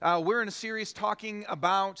We're in a series talking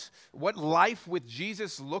about what life with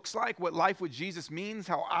Jesus looks like, what life with Jesus means,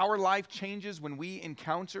 how our life changes when we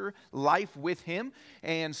encounter life with Him.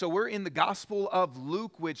 And so we're in the Gospel of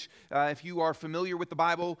Luke, which, if you are familiar with the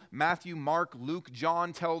Bible, Matthew, Mark, Luke,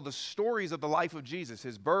 John tell the stories of the life of Jesus,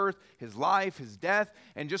 His birth, His life, His death,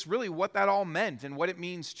 and just really what that all meant and what it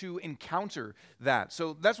means to encounter that.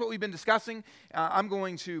 So that's what we've been discussing. I'm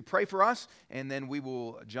going to pray for us, and then we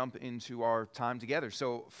will jump into our time together.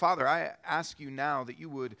 So, Father, I ask you now that you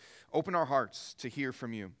would open our hearts to hear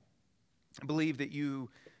from you. I believe that you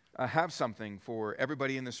have something for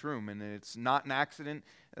everybody in this room, and it's not an accident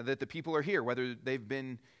that the people are here, whether they've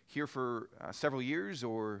been here for several years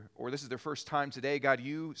or this is their first time today. God,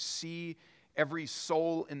 you see every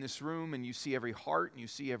soul in this room, and you see every heart, and you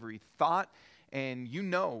see every thought, and you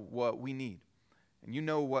know what we need. And you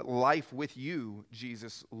know what life with you,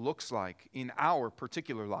 Jesus, looks like in our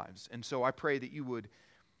particular lives. And so I pray that you would,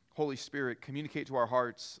 Holy Spirit, communicate to our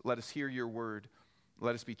hearts. Let us hear your word.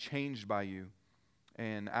 Let us be changed by you.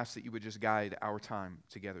 And ask that you would just guide our time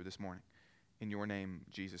together this morning. In your name,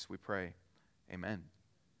 Jesus, we pray. Amen.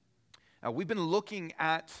 We've been looking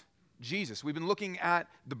at Jesus. We've been looking at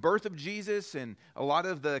the birth of Jesus and a lot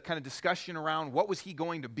of the kind of discussion around what was he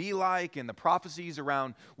going to be like and the prophecies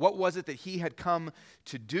around what was it that he had come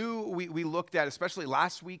to do. We looked at, especially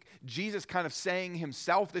last week, Jesus kind of saying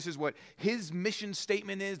himself, this is what his mission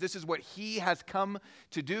statement is. This is what he has come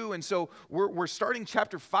to do. And so we're starting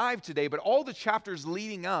chapter 5 today, but all the chapters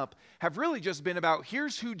leading up have really just been about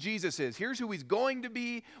here's who Jesus is. Here's who he's going to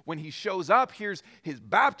be when he shows up. Here's his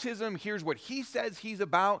baptism. Here's what he says he's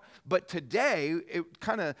about. But today, it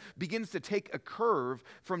kind of begins to take a curve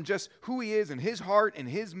from just who he is and his heart and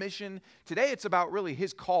his mission. Today, it's about really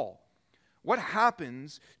his call. What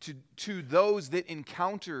happens to those that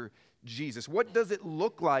encounter Jesus? What does it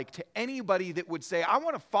look like to anybody that would say, I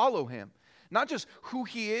want to follow him? Not just who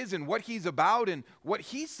he is and what he's about and what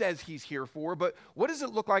he says he's here for, but what does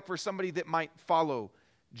it look like for somebody that might follow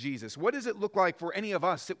Jesus? What does it look like for any of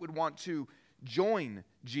us that would want to join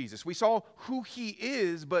Jesus? We saw who he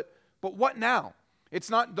is, but what now? It's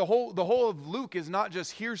not the whole of Luke is not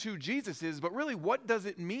just here's who Jesus is, but really what does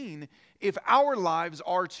it mean if our lives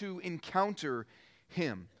are to encounter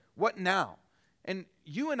him? What now? And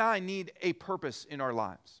you and I need a purpose in our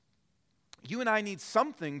lives. You and I need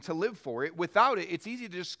something to live for. Without it, it's easy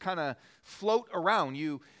to just kind of float around.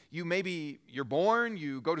 You're born,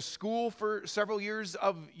 you go to school for several years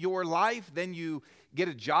of your life, then you get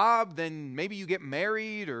a job, then maybe you get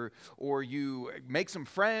married or you make some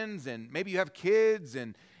friends, and maybe you have kids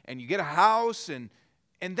and you get a house, and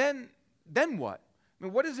then what? I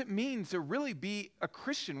mean, what does it mean to really be a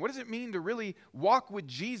Christian? What does it mean to really walk with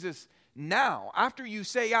Jesus now? After you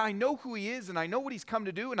say, yeah, I know who he is and I know what he's come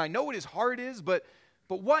to do and I know what his heart is, but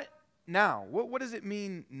what now? What does it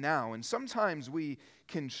mean now? And sometimes we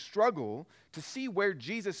can struggle to see where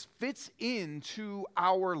Jesus fits into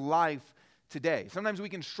our life today. Sometimes we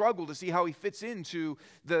can struggle to see how he fits into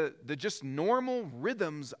the just normal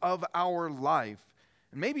rhythms of our life.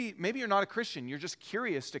 And maybe you're not a Christian. You're just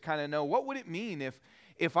curious to kind of know what would it mean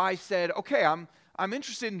if I said, okay, I'm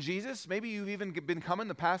interested in Jesus. Maybe you've even been coming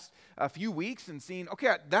the past few weeks and seen,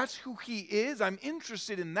 okay, that's who he is. I'm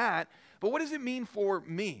interested in that. But what does it mean for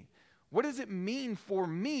me? What does it mean for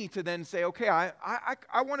me to then say, okay,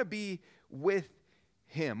 I want to be with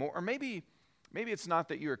him? Or maybe it's not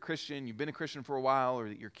that you're a Christian, you've been a Christian for a while, or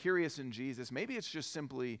that you're curious in Jesus. Maybe it's just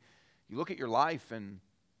simply you look at your life and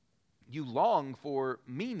you long for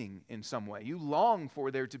meaning in some way. You long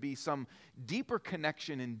for there to be some deeper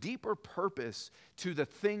connection and deeper purpose to the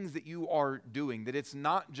things that you are doing, that it's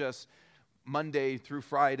not just Monday through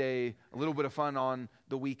Friday, a little bit of fun on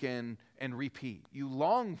the weekend, and repeat. You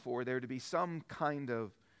long for there to be some kind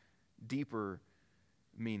of deeper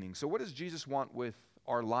meaning. So what does Jesus want with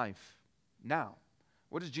our life now?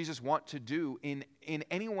 What does Jesus want to do in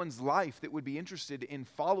anyone's life that would be interested in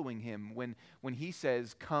following him when he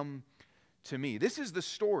says, come to me? This is the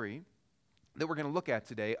story that we're going to look at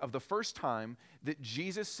today of the first time that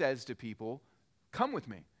Jesus says to people, come with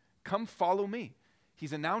me, come follow me.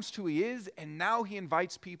 He's announced who he is, and now he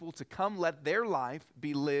invites people to come let their life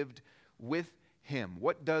be lived with him.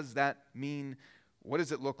 What does that mean? What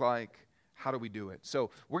does it look like? How do we do it? So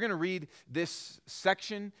we're going to read this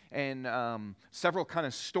section and several kind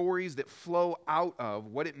of stories that flow out of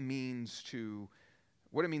what it means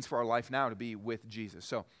for our life now to be with Jesus.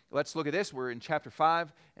 So let's look at this. We're in chapter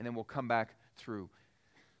 5, and then we'll come back through.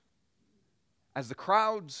 As the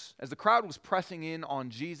crowd was pressing in on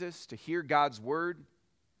Jesus to hear God's word,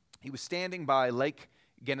 he was standing by Lake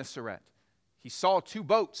Gennesaret. He saw two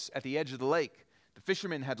boats at the edge of the lake. The The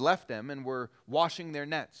fishermen had left them and were washing their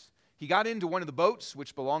nets. He got into one of the boats,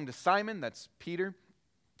 which belonged to Simon, that's Peter,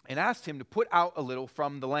 and asked him to put out a little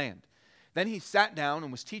from the land. Then he sat down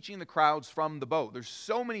and was teaching the crowds from the boat. There's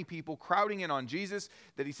so many people crowding in on Jesus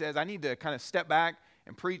that he says, I need to kind of step back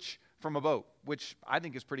and preach from a boat, which I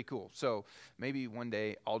think is pretty cool. So maybe one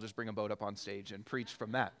day I'll just bring a boat up on stage and preach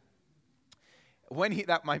from that.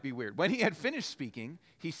 That might be weird. When he had finished speaking,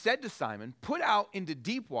 he said to Simon, put out into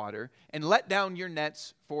deep water and let down your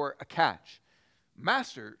nets for a catch.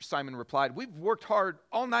 Master, Simon replied, we've worked hard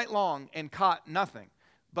all night long and caught nothing.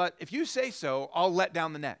 But if you say so, I'll let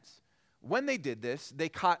down the nets. When they did this, they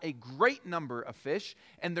caught a great number of fish,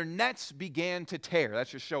 and their nets began to tear.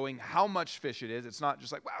 That's just showing how much fish it is. It's not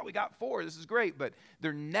just like, wow, we got 4, this is great. But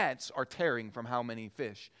their nets are tearing from how many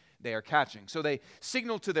fish they are catching. So they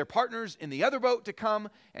signaled to their partners in the other boat to come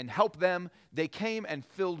and help them. They came and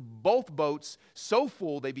filled both boats so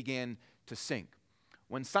full they began to sink.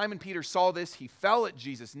 When Simon Peter saw this, he fell at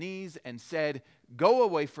Jesus' knees and said, go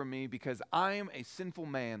away from me, because I am a sinful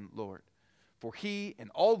man, Lord. For he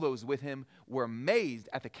and all those with him were amazed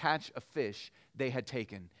at the catch of fish they had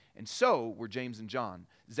taken. And so were James and John,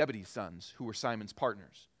 Zebedee's sons, who were Simon's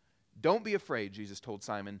partners. Don't be afraid, Jesus told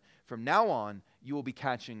Simon. From now on, you will be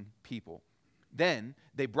catching people. Then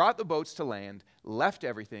they brought the boats to land, left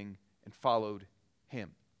everything, and followed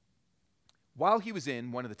him. While he was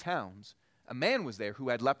in one of the towns, a man was there who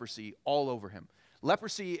had leprosy all over him.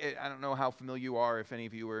 Leprosy, I don't know how familiar you are, if any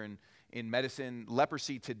of you are in medicine.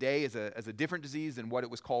 Leprosy today is a different disease than what it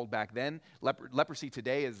was called back then. Leprosy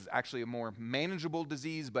today is actually a more manageable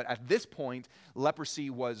disease, but at this point,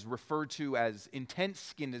 leprosy was referred to as intense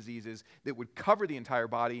skin diseases that would cover the entire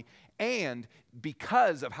body. And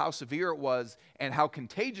because of how severe it was and how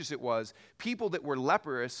contagious it was, people that were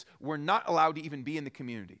leprous were not allowed to even be in the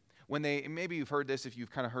community. Maybe you've heard this if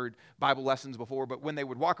you've kind of heard Bible lessons before, but when they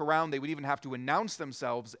would walk around, they would even have to announce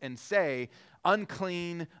themselves and say,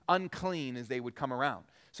 unclean, unclean, as they would come around.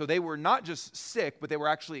 So they were not just sick, but they were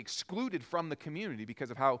actually excluded from the community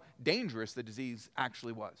because of how dangerous the disease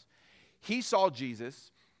actually was. He saw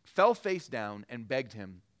Jesus, fell face down, and begged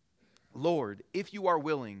him, Lord, if you are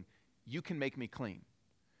willing, you can make me clean.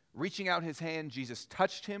 Reaching out his hand, Jesus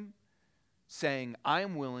touched him, saying, I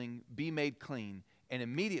am willing, be made clean. And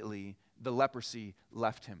immediately the leprosy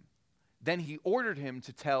left him. Then he ordered him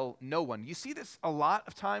to tell no one. You see this a lot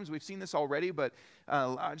of times. We've seen this already, but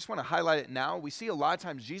I just want to highlight it now. We see a lot of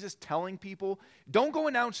times Jesus telling people, don't go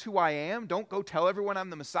announce who I am. Don't go tell everyone I'm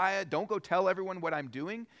the Messiah. Don't go tell everyone what I'm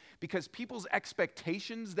doing. Because people's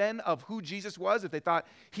expectations then of who Jesus was, if they thought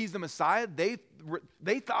he's the Messiah, they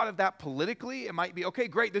thought of that politically. It might be, okay,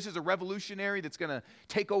 great, this is a revolutionary that's going to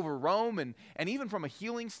take over Rome. And even from a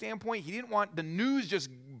healing standpoint, he didn't want the news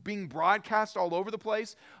just being broadcast all over the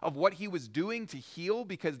place of what he was doing to heal,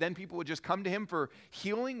 because then people would just come to him for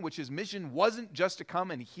healing, which his mission wasn't just to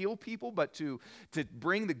come and heal people, but to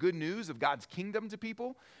bring the good news of God's kingdom to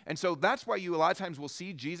people. And so that's why you a lot of times will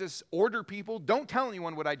see Jesus order people, don't tell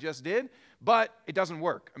anyone what I just did, but it doesn't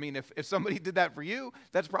work. I mean, if somebody did that for you,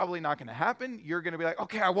 that's probably not going to happen. You're going to be like,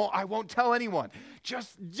 okay, I won't tell anyone.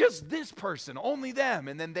 Just this person, only them.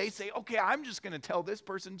 And then they say, okay, I'm just going to tell this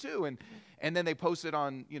person too. And then they post it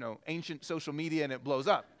on, ancient social media and it blows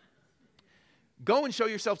up. Go and show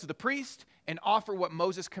yourself to the priest and offer what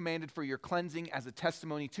Moses commanded for your cleansing as a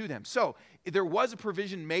testimony to them. So there was a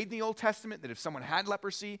provision made in the Old Testament that if someone had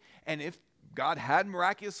leprosy and if God had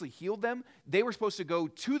miraculously healed them, they were supposed to go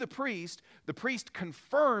to the priest. The priest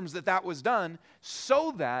confirms that that was done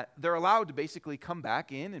so that they're allowed to basically come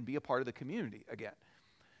back in and be a part of the community again.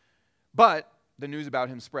 But the news about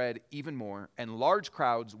him spread even more, and large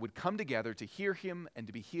crowds would come together to hear him and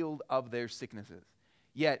to be healed of their sicknesses.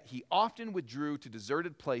 Yet he often withdrew to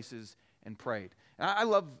deserted places and prayed. And I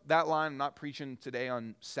love that line. I'm not preaching today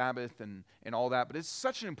on Sabbath and all that, but it's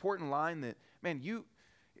such an important line that, man,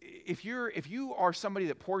 if you are somebody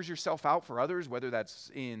that pours yourself out for others, whether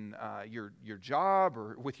that's in your job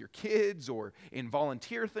or with your kids or in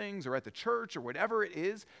volunteer things or at the church or whatever it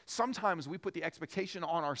is, sometimes we put the expectation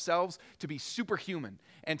on ourselves to be superhuman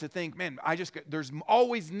and to think, man, there's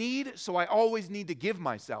always need, so I always need to give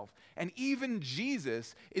myself. And even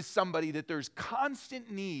Jesus is somebody that there's constant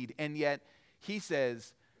need, and yet he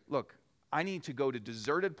says, look, I need to go to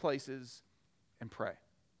deserted places and pray.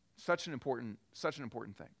 Such an important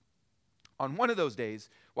thing. On one of those days,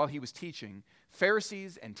 while he was teaching,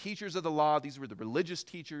 Pharisees and teachers of the law, these were the religious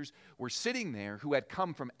teachers, were sitting there who had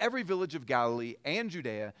come from every village of Galilee and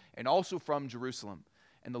Judea and also from Jerusalem.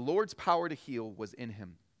 And the Lord's power to heal was in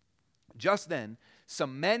him. Just then,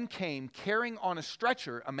 some men came carrying on a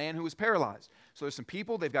stretcher a man who was paralyzed. So there's some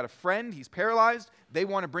people, they've got a friend, he's paralyzed. They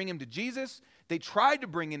want to bring him to Jesus. They tried to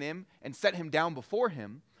bring in him and set him down before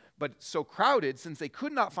him, but so crowded, since they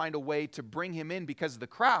could not find a way to bring him in because of the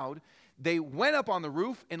crowd, they went up on the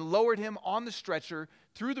roof and lowered him on the stretcher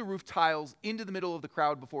through the roof tiles into the middle of the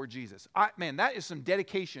crowd before Jesus. Man, that is some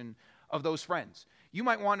dedication of those friends. You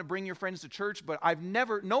might want to bring your friends to church, but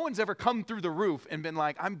no one's ever come through the roof and been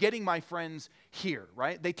like, I'm getting my friends here,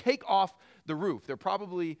 right? They take off the roof. They're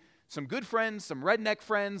probably some good friends, some redneck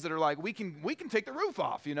friends that are like, we can take the roof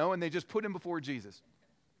off, and they just put him before Jesus.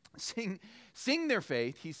 Seeing their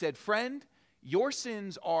faith, he said, friend, your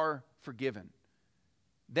sins are forgiven.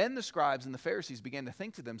 Then the scribes and the Pharisees began to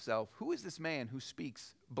think to themselves, who is this man who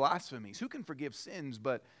speaks blasphemies? Who can forgive sins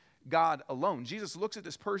but God alone? Jesus looks at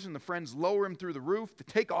this person, the friends lower him through the roof to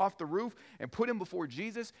take off the roof and put him before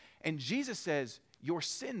Jesus, and Jesus says, your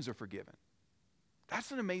sins are forgiven.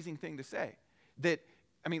 That's an amazing thing to say.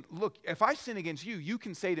 Look, if I sin against you, you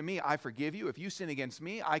can say to me, I forgive you. If you sin against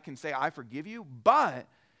me, I can say, I forgive you. But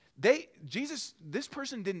Jesus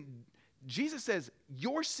says,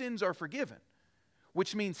 your sins are forgiven.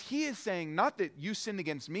 Which means he is saying not that you sinned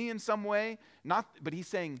against me in some way, but he's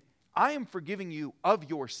saying, I am forgiving you of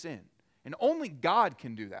your sin. And only God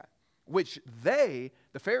can do that. Which the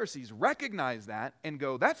Pharisees, recognize that and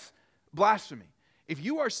go, that's blasphemy. If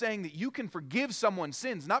you are saying that you can forgive someone's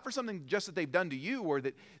sins, not for something just that they've done to you or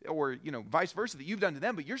vice versa that you've done to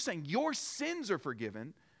them, but you're saying your sins are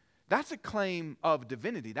forgiven, that's a claim of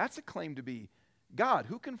divinity. That's a claim to be God.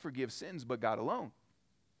 Who can forgive sins but God alone?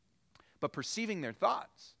 But perceiving their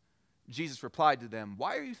thoughts, Jesus replied to them,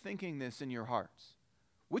 why are you thinking this in your hearts?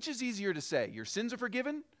 Which is easier to say, your sins are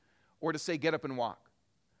forgiven, or to say, get up and walk?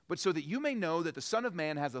 But so that you may know that the Son of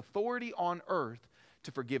Man has authority on earth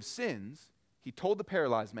to forgive sins, he told the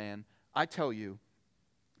paralyzed man, I tell you,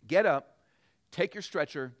 get up, take your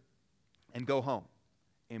stretcher, and go home.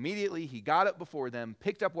 Immediately he got up before them,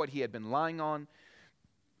 picked up what he had been lying on,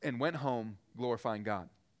 and went home, glorifying God.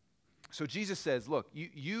 So Jesus says, look,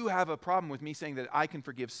 you have a problem with me saying that I can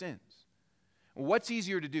forgive sins. What's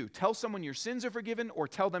easier to do? Tell someone your sins are forgiven or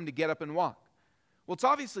tell them to get up and walk? Well, it's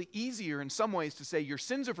obviously easier in some ways to say your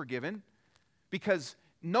sins are forgiven because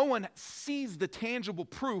no one sees the tangible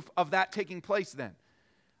proof of that taking place then.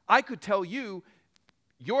 I could tell you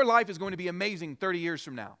your life is going to be amazing 30 years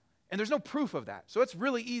from now, and there's no proof of that. So it's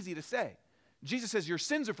really easy to say. Jesus says your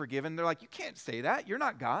sins are forgiven. They're like, you can't say that. You're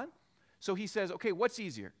not God. So he says, okay, what's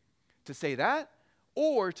easier? To say that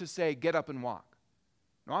or to say get up and walk?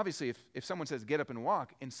 Now obviously if someone says get up and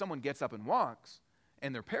walk and someone gets up and walks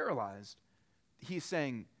and they're paralyzed, he's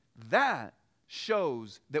saying that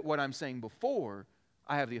shows that what I'm saying before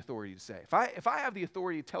I have the authority to say. If I have the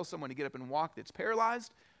authority to tell someone to get up and walk that's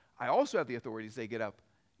paralyzed, I also have the authority to say get up,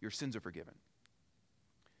 your sins are forgiven.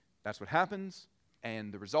 That's what happens,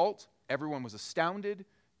 and the result, everyone was astounded.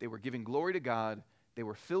 They were giving glory to God. They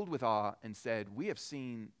were filled with awe and said, we have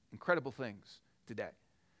seen incredible things today.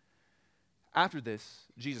 After this,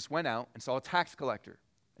 Jesus went out and saw a tax collector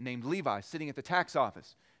named Levi sitting at the tax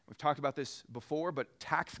office. We've talked about this before, but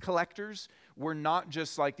tax collectors were not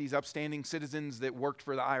just like these upstanding citizens that worked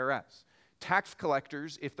for the IRS. Tax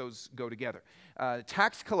collectors, if those go together,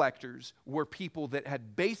 tax collectors were people that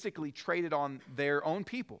had basically traded on their own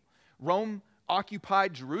people. Rome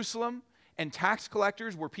occupied Jerusalem, and tax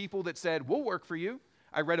collectors were people that said, we'll work for you.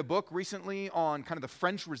 I read a book recently on kind of the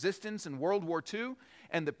French resistance in World War II,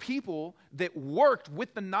 and the people that worked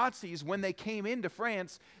with the Nazis when they came into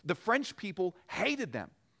France, the French people hated them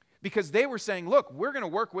because they were saying, look, we're going to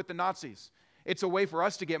work with the Nazis. It's a way for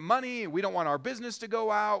us to get money. We don't want our business to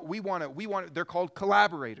go out. We want to, they're called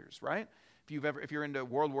collaborators, right? If you're into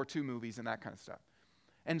World War II movies and that kind of stuff.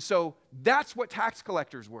 And so that's what tax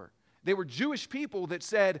collectors were. They were Jewish people that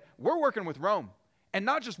said, we're working with Rome. And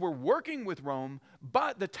not just we're working with Rome,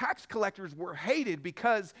 but the tax collectors were hated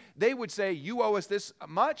because they would say, you owe us this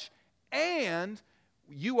much and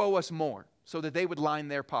you owe us more, so that they would line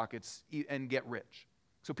their pockets and get rich.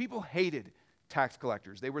 So people hated tax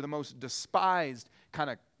collectors. They were the most despised kind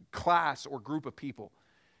of class or group of people.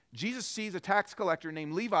 Jesus sees a tax collector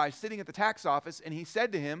named Levi sitting at the tax office, and he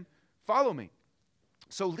said to him, follow me.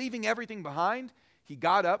 So leaving everything behind, he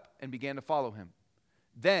got up and began to follow him.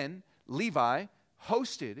 Then Levi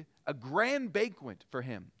hosted a grand banquet for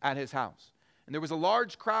him at his house. And there was a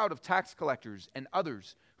large crowd of tax collectors and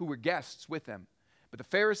others who were guests with them. But the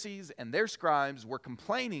Pharisees and their scribes were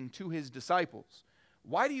complaining to his disciples,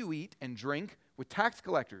 why do you eat and drink with tax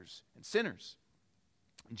collectors and sinners?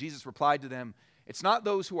 And Jesus replied to them, it's not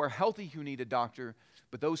those who are healthy who need a doctor,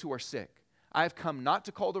 but those who are sick. I have come not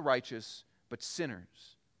to call the righteous, but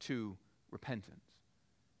sinners to repentance.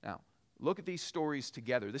 Now, look at these stories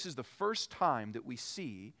together. This is the first time that we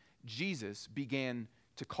see Jesus began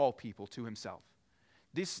to call people to himself.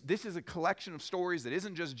 This is a collection of stories that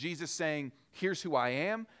isn't just Jesus saying, here's who I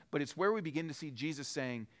am, but it's where we begin to see Jesus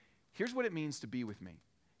saying, here's what it means to be with me.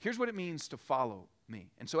 Here's what it means to follow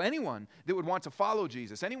me. And so anyone that would want to follow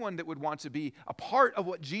Jesus, anyone that would want to be a part of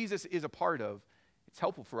what Jesus is a part of, it's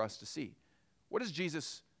helpful for us to see. What does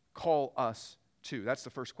Jesus call us to? That's the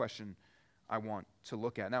first question I want to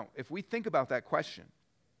look at. Now, if we think about that question,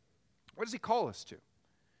 what does he call us to?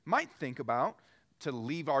 Might think about to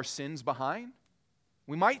leave our sins behind.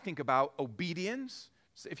 We might think about obedience.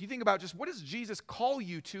 So if you think about just what does Jesus call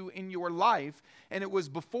you to in your life, and it was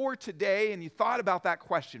before today and you thought about that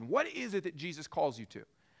question, what is it that Jesus calls you to?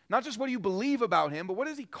 Not just what do you believe about him, but what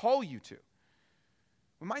does he call you to?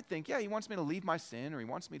 We might think, yeah, he wants me to leave my sin or he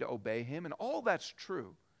wants me to obey him, and all that's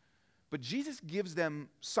true. But Jesus gives them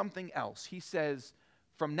something else. He says,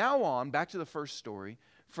 from now on, back to the first story,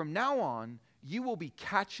 from now on, you will be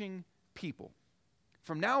catching people.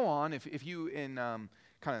 From now on, if you in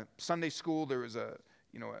kind of Sunday school, there was a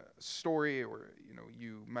story, or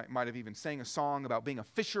you might have even sang a song about being a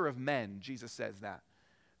fisher of men. Jesus says that.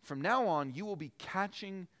 From now on, you will be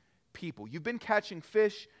catching people. You've been catching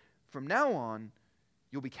fish. From now on,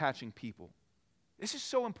 you'll be catching people. This is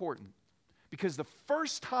so important because the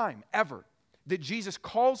first time ever that Jesus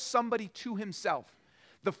calls somebody to himself,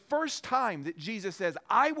 the first time that Jesus says,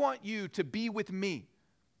 I want you to be with me,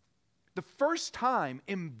 the first time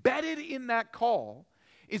embedded in that call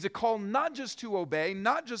is a call not just to obey,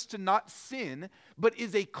 not just to not sin, but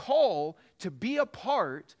is a call to be a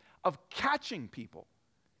part of catching people.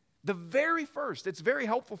 The very first, it's very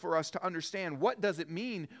helpful for us to understand what does it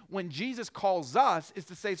mean when Jesus calls us, is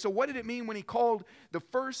to say, so what did it mean when he called the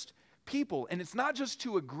first people? And it's not just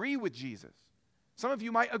to agree with Jesus. Some of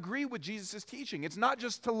you might agree with Jesus' teaching. It's not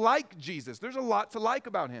just to like Jesus. There's a lot to like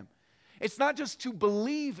about him. It's not just to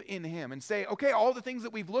believe in him and say, okay, all the things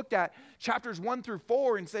that we've looked at, chapters 1 through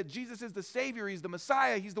 4, and said Jesus is the Savior, he's the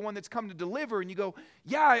Messiah, he's the one that's come to deliver, and you go,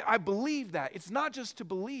 yeah, I believe that. It's not just to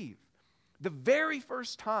believe. The very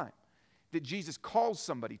first time that Jesus calls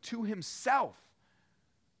somebody to himself,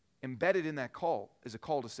 embedded in that call is a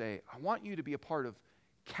call to say, I want you to be a part of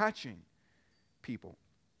catching people.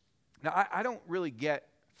 Now, I don't really get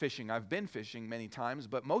fishing. I've been fishing many times,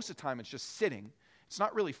 but most of the time it's just sitting. It's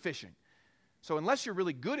not really fishing. So unless you're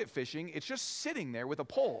really good at fishing, it's just sitting there with a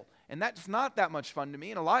pole. And that's not that much fun to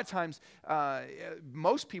me. And a lot of times,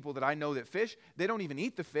 most people that I know that fish, they don't even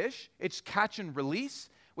eat the fish. It's catch and release,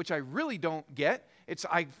 which I really don't get. It's,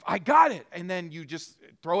 I got it. And then you just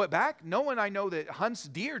throw it back. No one I know that hunts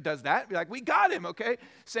deer does that. Be like, we got him, okay?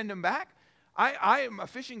 Send him back.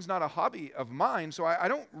 Fishing's not a hobby of mine, so I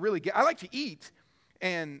don't really get, I like to eat.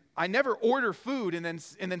 And I never order food and then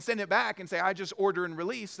send it back and say, I just order and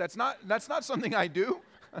release. That's not something I do.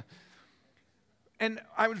 And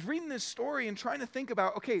I was reading this story and trying to think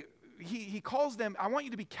about, okay, he calls them, I want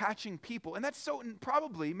you to be catching people. And that's so,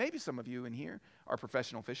 probably, maybe some of you in here are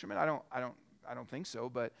professional fishermen. I don't think so,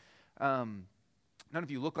 but none of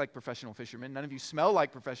you look like professional fishermen. None of you smell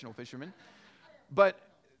like professional fishermen. But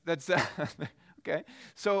that's, okay.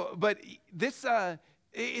 So, but this,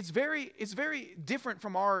 it's very different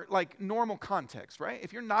from our normal context, right?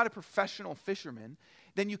 If you're not a professional fisherman,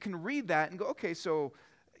 then you can read that and go, okay, so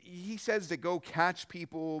he says to go catch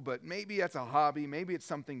people, but maybe that's a hobby, maybe it's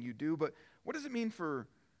something you do, but what does it mean for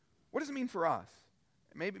us?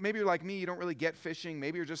 Maybe you're like me, you don't really get fishing.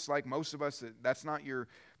 Maybe you're just like most of us, that's not your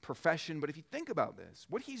profession. But if you think about this,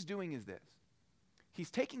 what he's doing is this. He's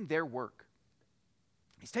taking their work.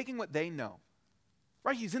 He's taking what they know.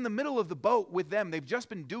 Right? He's in the middle of the boat with them. They've just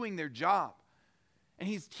been doing their job. And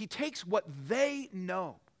he takes what they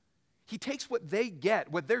know. He takes what they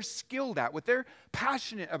get, what they're skilled at, what they're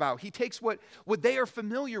passionate about. He takes what they are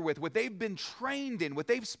familiar with, what they've been trained in, what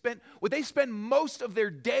they spend most of their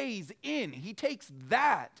days in. He takes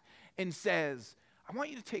that and says, I want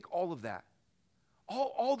you to take all of that.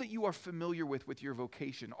 All that you are familiar with your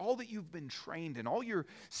vocation, all that you've been trained in, all your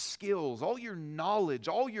skills, all your knowledge,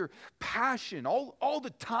 all your passion, all the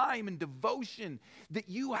time and devotion that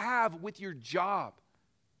you have with your job.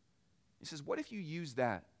 He says, what if you use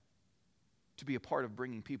that to be a part of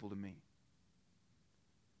bringing people to me?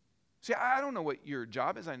 See, I don't know what your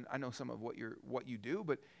job is. I know some of what you do,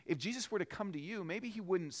 but if Jesus were to come to you, maybe he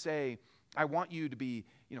wouldn't say, I want you to be,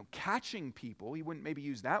 catching people. He wouldn't maybe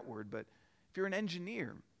use that word, but if you're an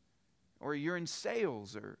engineer, or you're in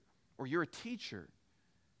sales, or you're a teacher,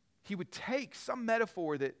 he would take some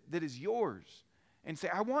metaphor that is yours and say,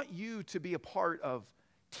 I want you to be a part of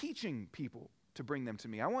teaching people to bring them to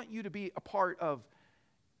me. I want you to be a part of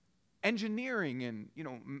engineering and,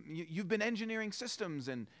 you've been engineering systems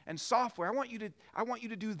and software. I want you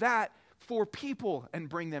to do that for people and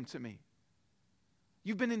bring them to me.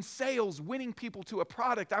 You've been in sales, winning people to a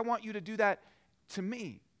product. I want you to do that to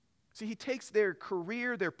me. See, he takes their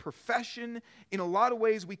career, their profession, in a lot of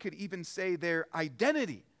ways we could even say their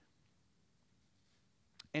identity,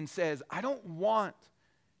 and says, I don't want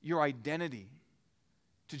your identity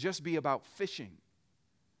to just be about fishing.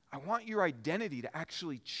 I want your identity to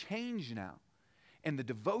actually change now. And the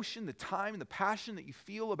devotion, the time, and the passion that you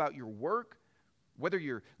feel about your work, whether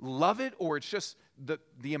you love it or it's just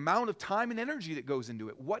the amount of time and energy that goes into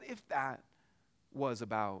it, what if that was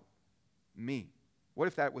about me? What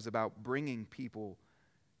if that was about bringing people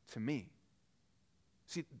to me?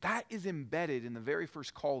 See, that is embedded in the very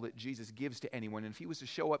first call that Jesus gives to anyone. And if he was to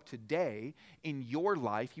show up today in your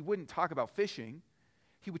life, he wouldn't talk about fishing.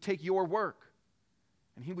 He would take your work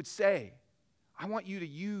and he would say, I want you to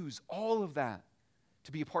use all of that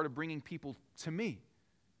to be a part of bringing people to me.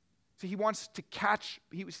 See, he wants to catch,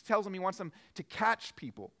 tells them he wants them to catch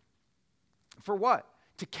people. For what?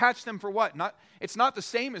 To catch them for what? It's not the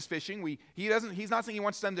same as fishing. He's not saying he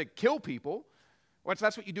wants them to kill people. Well,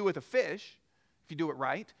 that's what you do with a fish, if you do it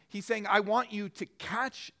right. He's saying, I want you to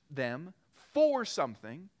catch them for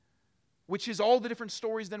something, which is all the different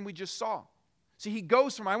stories than we just saw. See, he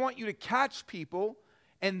goes from, I want you to catch people,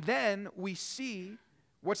 and then we see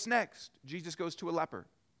what's next. Jesus goes to a leper,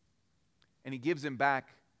 and he gives him back,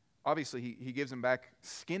 obviously he gives him back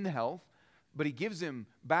skin health, but he gives him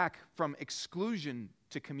back from exclusion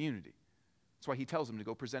to community. That's why he tells him to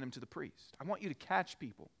go present him to the priest. I want you to catch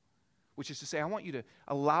people, which is to say, I want you to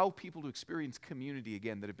allow people to experience community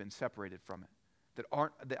again that have been separated from it.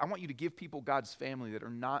 I want you to give people God's family that are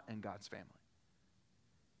not in God's family.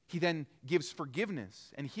 He then gives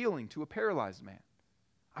forgiveness and healing to a paralyzed man.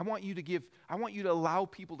 I want you to allow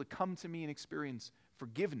people to come to me and experience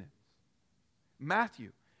forgiveness.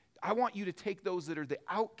 Matthew, I want you to take those that are the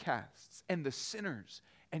outcasts and the sinners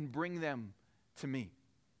and bring them to me.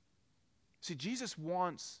 See, Jesus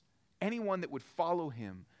wants anyone that would follow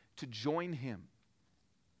him to join him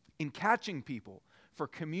in catching people for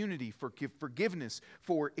community, for forgiveness,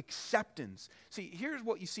 for acceptance. See, here's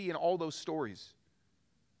what you see in all those stories.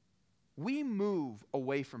 We move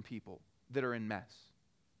away from people that are in mess.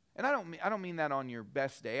 And I don't mean that on your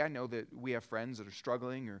best day. I know that we have friends that are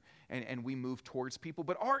struggling and we move towards people,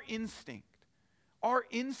 but our instinct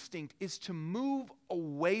is to move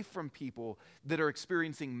away from people that are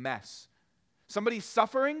experiencing mess. Somebody's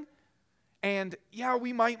suffering, and yeah,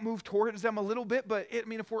 we might move towards them a little bit, but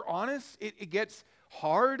if we're honest, it gets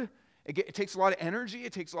hard. It takes a lot of energy.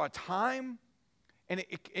 It takes a lot of time.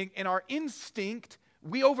 And our instinct,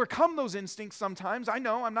 we overcome those instincts sometimes. I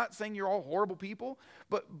know, I'm not saying you're all horrible people,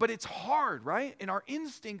 but it's hard, right? And our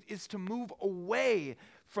instinct is to move away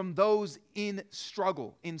from those in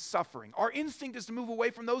struggle, in suffering. Our instinct is to move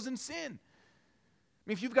away from those in sin.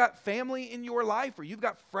 If you've got family in your life or you've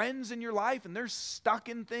got friends in your life and they're stuck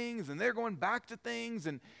in things and they're going back to things,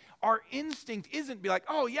 and our instinct isn't to be like,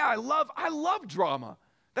 oh yeah, I love drama.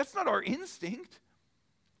 That's not our instinct.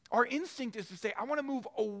 Our instinct is to say, I want to move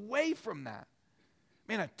away from that.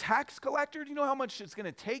 Man, a tax collector, do you know how much it's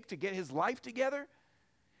going to take to get his life together?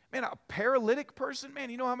 Man, a paralytic person, man,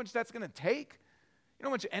 you know how much that's going to take? You know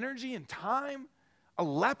how much energy and time? A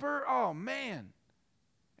leper, oh man.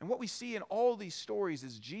 And what we see in all these stories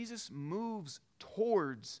is Jesus moves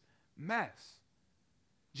towards mess.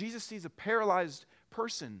 Jesus sees a paralyzed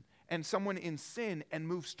person and someone in sin and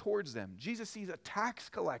moves towards them. Jesus sees a tax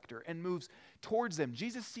collector and moves towards them.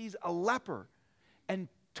 Jesus sees a leper and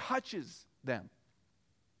touches them.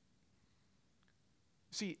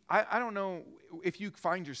 See, I don't know if you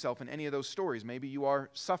find yourself in any of those stories. Maybe you are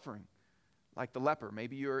suffering like the leper.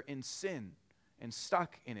 Maybe you're in sin and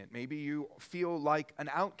stuck in it. Maybe you feel like an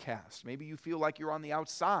outcast. Maybe you feel like you're on the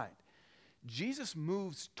outside. Jesus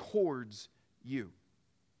moves towards you.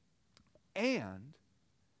 And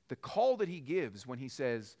the call that he gives when he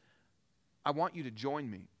says, I want you to join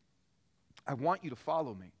me. I want you to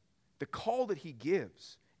follow me. The call that he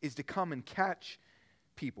gives is to come and catch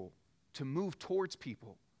people, to move towards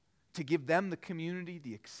people, to give them the community,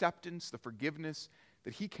 the acceptance, the forgiveness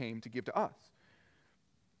that he came to give to us.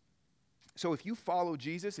 So if you follow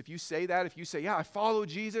Jesus, if you say that, if you say, yeah, I follow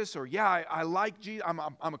Jesus, or yeah, I like Jesus,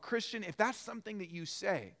 I'm a Christian, if that's something that you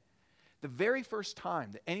say, the very first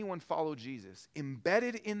time that anyone followed Jesus,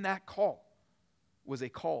 embedded in that call was a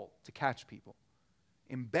call to catch people.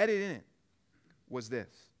 Embedded in it was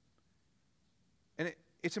this. And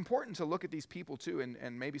it's important to look at these people too,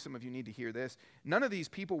 and maybe some of you need to hear this. None of these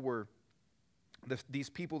people were these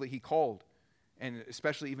people that he called and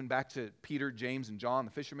especially even back to Peter, James, and John,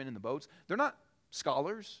 the fishermen in the boats, they're not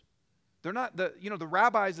scholars. They're not the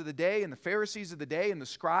rabbis of the day and the Pharisees of the day and the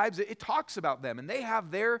scribes. It talks about them, and they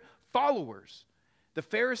have their followers. The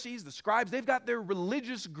Pharisees, the scribes, they've got their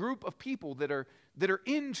religious group of people that are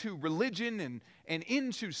into religion and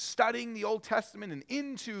into studying the Old Testament and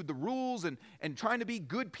into the rules and trying to be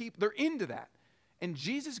good people. They're into that. And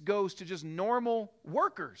Jesus goes to just normal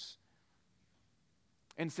workers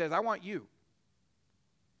and says, I want you.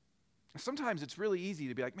 Sometimes it's really easy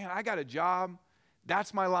to be like, man, I got a job.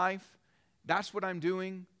 That's my life. That's what I'm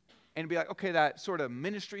doing. And be like, okay, that sort of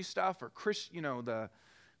ministry stuff or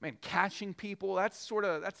catching people,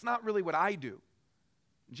 that's not really what I do.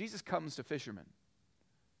 Jesus comes to fishermen.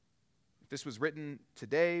 If this was written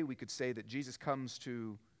today, we could say that Jesus comes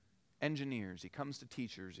to engineers, he comes to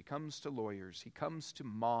teachers, he comes to lawyers, he comes to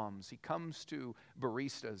moms, he comes to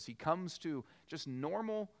baristas, he comes to just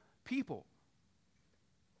normal people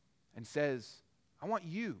and says, I want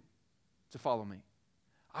you to follow me.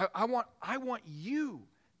 I want you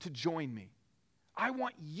to join me. I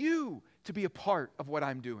want you to be a part of what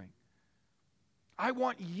I'm doing. I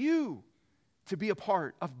want you to be a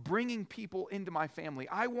part of bringing people into my family.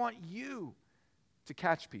 I want you to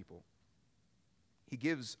catch people. He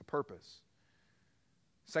gives a purpose.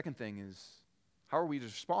 Second thing is, how are we to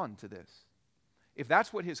respond to this? If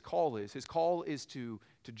that's what his call is to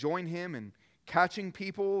join him in catching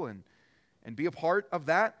people and be a part of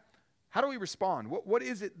that, how do we respond? What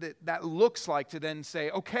is it that looks like to then say,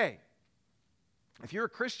 okay, if you're a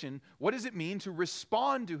Christian, what does it mean to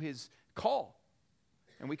respond to his call?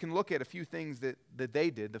 And we can look at a few things that they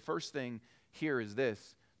did. The first thing here is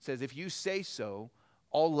this. It says, if you say so,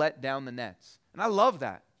 I'll let down the nets. And I love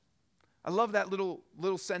that. I love that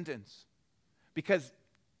little sentence. Because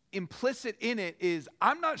implicit in it is,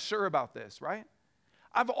 I'm not sure about this, right?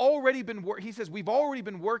 He says, we've already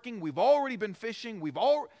been working, we've already been fishing,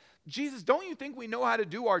 Jesus, don't you think we know how to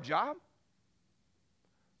do our job?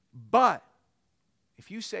 But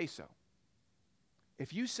if you say so,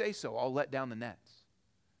 I'll let down the nets.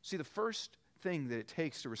 See, the first thing that it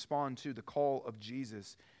takes to respond to the call of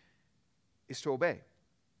Jesus is to obey.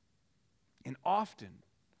 And often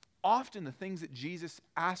the things that Jesus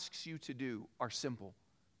asks you to do are simple.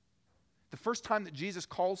 The first time that Jesus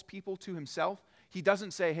calls people to himself, he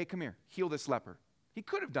doesn't say, hey, come here, heal this leper. He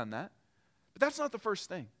could have done that, but that's not the first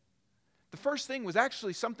thing. The first thing was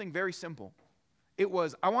actually something very simple. It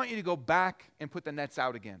was, I want you to go back and put the nets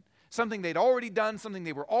out again. Something they'd already done, something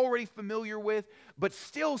they were already familiar with, but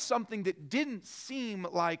still something that didn't seem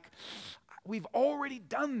like we've already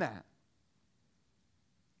done that.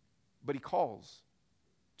 But he calls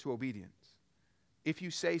to obedience. If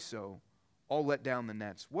you say so, I'll let down the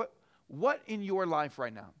nets. What in your life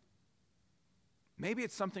right now? Maybe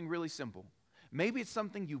it's something really simple. Maybe it's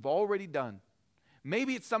something you've already done.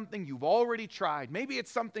 Maybe it's something you've already tried. Maybe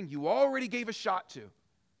it's something you already gave a shot to.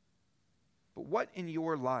 But what in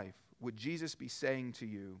your life would Jesus be saying to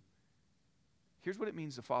you? Here's what it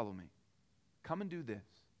means to follow me. Come and do this.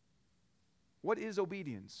 What is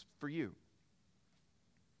obedience for you?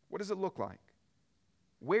 What does it look like?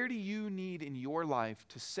 Where do you need in your life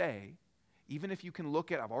to say, even if you can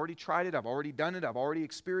look at, I've already tried it, I've already done it, I've already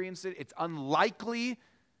experienced it, it's unlikely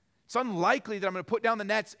that I'm going to put down the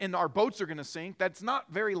nets and our boats are going to sink. That's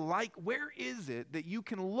not very where is it that you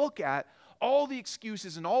can look at all the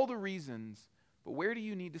excuses and all the reasons, but where do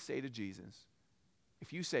you need to say to Jesus,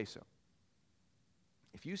 if you say so,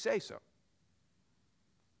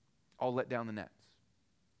 I'll let down the nets.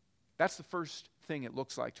 That's the first thing it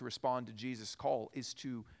looks like to respond to Jesus' call, is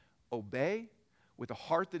to obey with a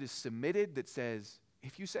heart that is submitted, that says,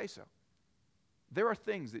 if you say so. There are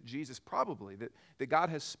things that Jesus probably, that God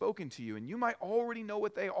has spoken to you, and you might already know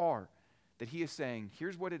what they are, that he is saying,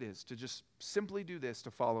 here's what it is, to just simply do this,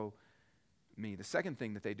 to follow me. The second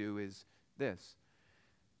thing that they do is this,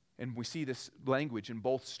 and we see this language in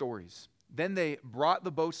both stories. Then they brought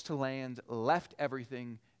the boats to land, left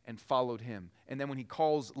everything, and followed him. And then when he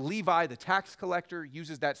calls Levi, the tax collector,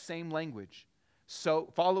 uses that same language. So,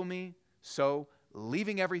 follow me. So,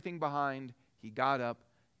 leaving everything behind, he got up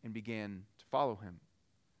and began to follow him.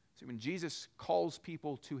 See, when Jesus calls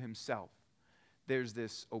people to himself, there's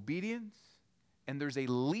this obedience and there's a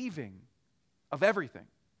leaving of everything.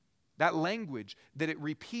 That language, that it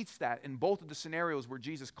repeats that in both of the scenarios where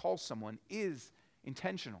Jesus calls someone, is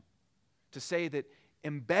intentional. To say that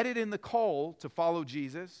embedded in the call to follow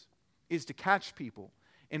Jesus is to catch people.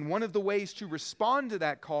 And one of the ways to respond to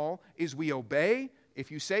that call is we obey, if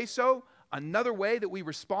you say so. Another way that we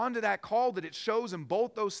respond to that call, that it shows in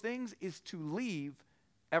both those things, is to leave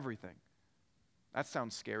everything. That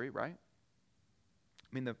sounds scary, right?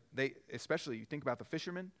 I mean, they especially, you think about the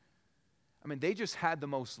fishermen. I mean, they just had the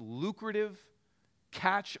most lucrative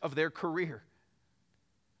catch of their career.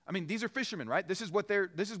 I mean, these are fishermen, right? This is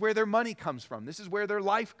where their money comes from. This is where their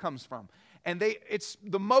life comes from. And it's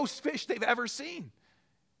the most fish they've ever seen.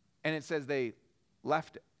 And it says they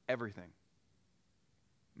left everything.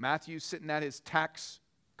 Matthew's sitting at his tax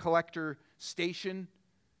collector station,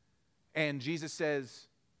 and Jesus says,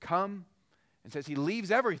 come, and says he leaves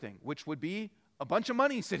everything, which would be a bunch of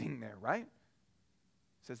money sitting there, right?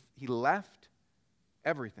 It says he left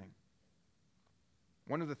everything.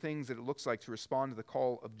 One of the things that it looks like to respond to the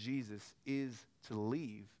call of Jesus is to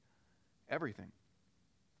leave everything.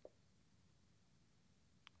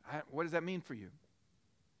 What does that mean for you?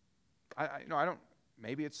 I don't.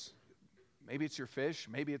 Maybe it's your fish.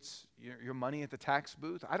 Maybe it's your money at the tax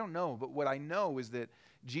booth. I don't know. But what I know is that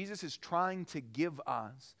Jesus is trying to give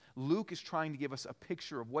us, Luke is trying to give us a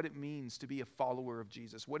picture of what it means to be a follower of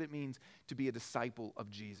Jesus, what it means to be a disciple of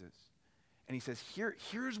Jesus. And he says,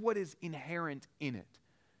 here's what is inherent in it.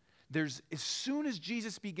 As soon as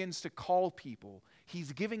Jesus begins to call people,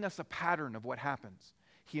 he's giving us a pattern of what happens.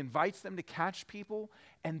 He invites them to catch people,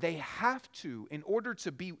 and they have to, in order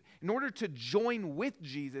to join with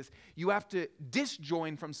Jesus, you have to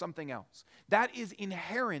disjoin from something else. That is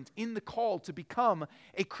inherent in the call to become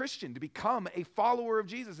a Christian, to become a follower of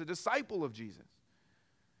Jesus, a disciple of Jesus.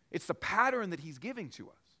 It's the pattern that he's giving to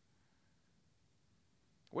us.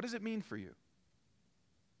 What does it mean for you?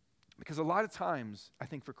 Because a lot of times, I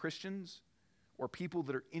think for Christians or people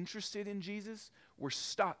that are interested in Jesus, we're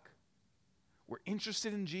stuck. We're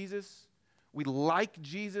interested in Jesus. We like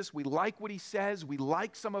Jesus. We like what he says. We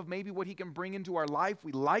like some of maybe what he can bring into our life.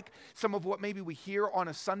 We like some of what maybe we hear on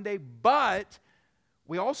a Sunday, but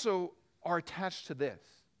we also are attached to this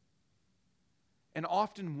and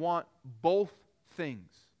often want both things.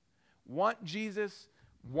 Want Jesus,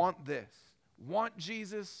 want this. Want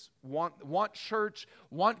Jesus, want church,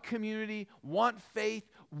 want community, want faith,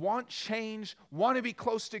 want change, want to be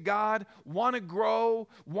close to God, want to grow,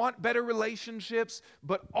 want better relationships,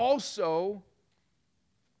 but also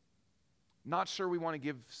not sure we want to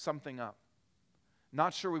give something up.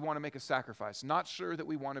 Not sure we want to make a sacrifice. Not sure that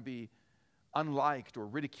we want to be unliked or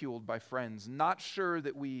ridiculed by friends. Not sure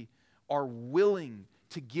that we are willing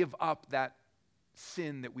to give up that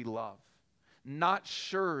sin that we love. Not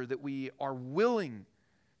sure that we are willing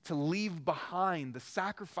to leave behind the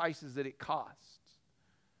sacrifices that it costs.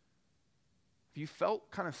 If you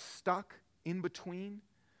felt kind of stuck in between,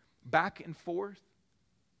 back and forth,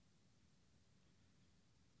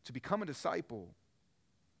 to become a disciple,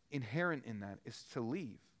 inherent in that is to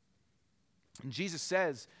leave. And Jesus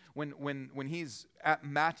says when he's at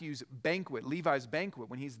Matthew's banquet, Levi's banquet,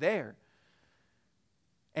 when he's there,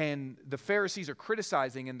 and the Pharisees are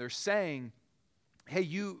criticizing and they're saying, hey,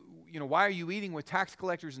 you know, why are you eating with tax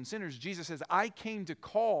collectors and sinners? Jesus says, I came to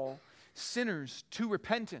call sinners to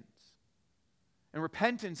repentance. And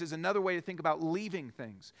repentance is another way to think about leaving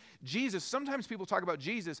things. Jesus, sometimes people talk about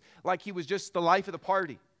Jesus like he was just the life of the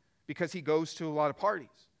party because he goes to a lot of parties.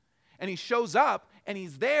 And he shows up and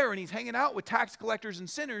he's there and he's hanging out with tax collectors and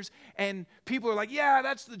sinners, and people are like, yeah,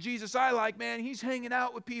 that's the Jesus I like, man. He's hanging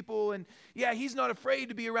out with people, and yeah, he's not afraid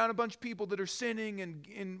to be around a bunch of people that are sinning,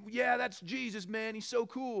 and yeah, that's Jesus, man. He's so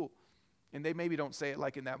cool. And they maybe don't say it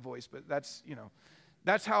like in that voice, but that's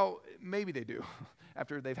how maybe they do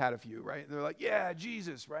after they've had a few, right? They're like, yeah,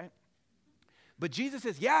 Jesus, right? But Jesus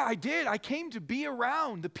says, yeah, I did. I came to be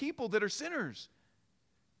around the people that are sinners,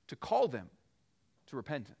 to call them to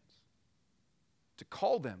repentance, to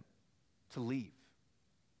call them to leave.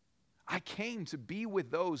 I came to be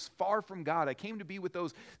with those far from God. I came to be with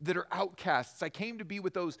those that are outcasts. I came to be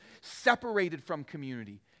with those separated from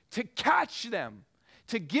community, to catch them,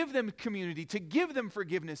 to give them community, to give them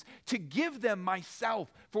forgiveness, to give them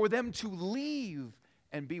myself, for them to leave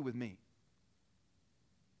and be with me.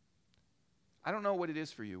 I don't know what it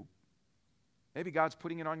is for you. Maybe God's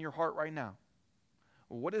putting it on your heart right now.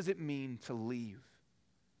 What does it mean to leave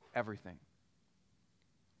everything?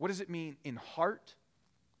 What does it mean in heart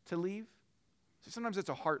to leave? So sometimes it's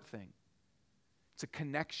a heart thing. It's a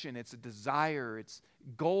connection, it's a desire, it's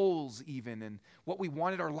goals even, and what we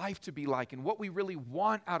wanted our life to be like, and what we really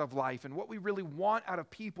want out of life, and what we really want out of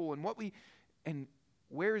people, and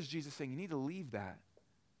where is Jesus saying, you need to leave that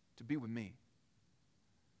to be with me?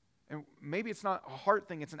 And maybe it's not a heart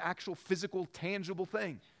thing, it's an actual physical, tangible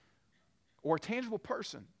thing, or a tangible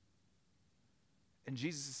person. And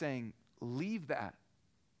Jesus is saying, leave that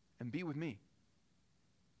and be with me.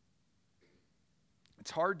 It's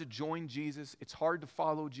hard to join Jesus. It's hard to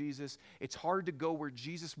follow Jesus. It's hard to go where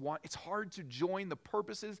Jesus wants. It's hard to join the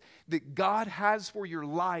purposes that God has for your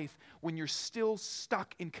life when you're still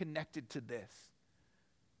stuck and connected to this.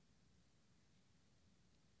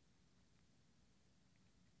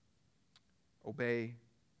 Obey,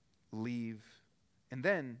 leave, and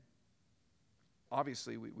then,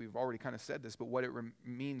 obviously, we've already kind of said this, but what it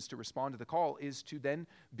means to respond to the call is to then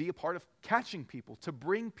be a part of catching people, to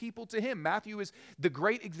bring people to him. Matthew is the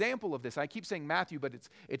great example of this. I keep saying Matthew, but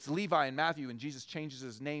it's Levi and Matthew, and Jesus changes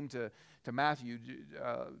his name to Matthew.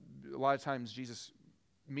 A lot of times Jesus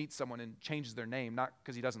meets someone and changes their name, not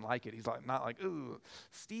because he doesn't like it. He's not like, ooh,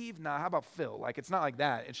 Steve, nah, how about Phil? Like, it's not like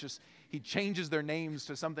that. It's just he changes their names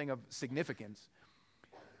to something of significance.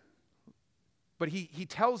 But he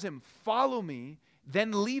tells him, follow me.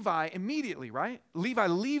 Then Levi immediately, right? Levi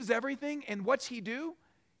leaves everything, and what's he do?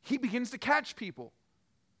 He begins to catch people.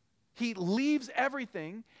 He leaves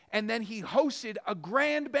everything, and then he hosted a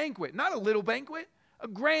grand banquet. Not a little banquet, a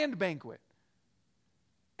grand banquet.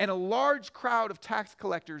 And a large crowd of tax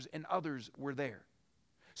collectors and others were there.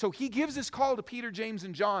 So he gives this call to Peter, James,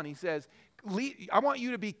 and John. He says, I want you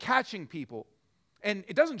to be catching people. And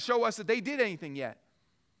it doesn't show us that they did anything yet.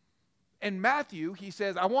 And Matthew, he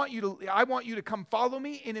says, I want you to come follow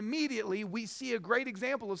me. And immediately we see a great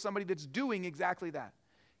example of somebody that's doing exactly that,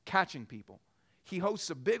 catching people. He hosts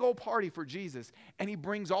a big old party for Jesus, and he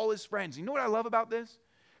brings all his friends. You know what I love about this?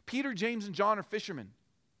 Peter, James, and John are fishermen.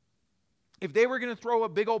 If they were going to throw a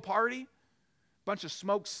big old party, a bunch of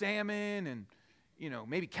smoked salmon and,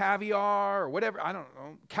 maybe caviar or whatever, I don't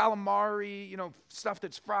know, calamari, stuff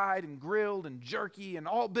that's fried and grilled and jerky and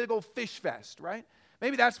all big old fish fest, right?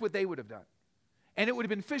 Maybe that's what they would have done. And it would have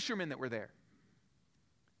been fishermen that were there.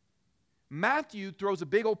 Matthew throws a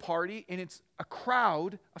big old party, and it's a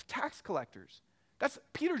crowd of tax collectors. That's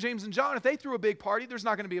Peter, James, and John. If they threw a big party, there's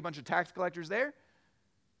not going to be a bunch of tax collectors there.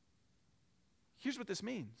 Here's what this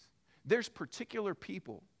means. There's particular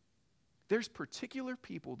people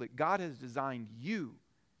that God has designed you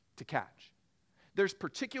to catch. There's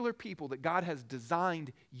particular people that God has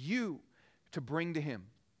designed you to bring to him.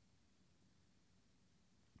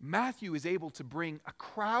 Matthew is able to bring a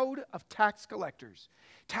crowd of tax collectors.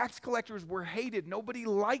 Tax collectors were hated. Nobody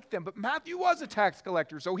liked them, but Matthew was a tax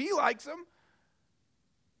collector, so he likes them.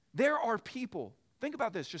 There are people, think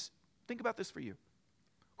about this, just think about this for you.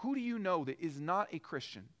 Who do you know that is not a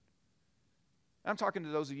Christian? I'm talking to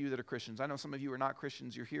those of you that are Christians. I know some of you are not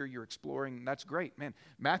Christians. You're here, you're exploring. That's great. Man,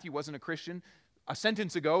 Matthew wasn't a Christian a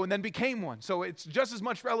sentence ago and then became one, so it's just as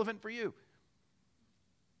much relevant for you.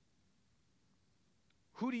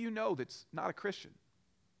 Who do you know that's not a Christian?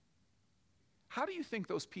 How do you think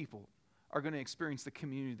those people are going to experience the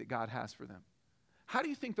community that God has for them? How do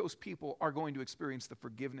you think those people are going to experience the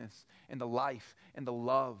forgiveness and the life and the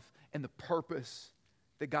love and the purpose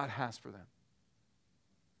that God has for them?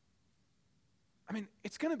 I mean,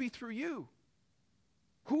 it's going to be through you.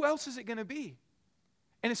 Who else is it going to be?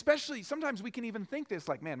 And especially, sometimes we can even think this,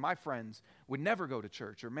 like, man, my friends would never go to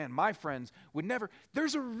church, or man, my friends would never.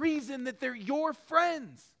 There's a reason that they're your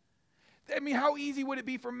friends. I mean, how easy would it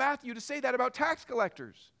be for Matthew to say that about tax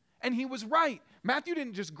collectors? And he was right. Matthew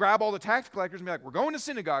didn't just grab all the tax collectors and be like, we're going to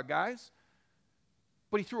synagogue, guys.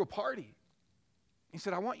 But he threw a party. He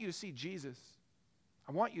said, I want you to see Jesus.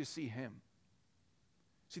 I want you to see him.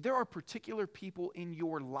 See, there are particular people in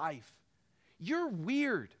your life. You're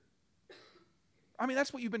weird. I mean,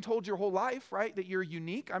 that's what you've been told your whole life, right? That you're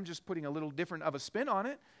unique. I'm just putting a little different of a spin on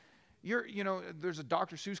it. There's a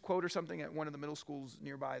Dr. Seuss quote or something at one of the middle schools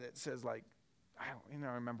nearby that says, like, I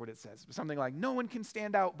don't remember what it says, but something like, no one can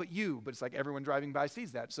stand out but you. But it's like everyone driving by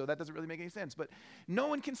sees that, so that doesn't really make any sense. But no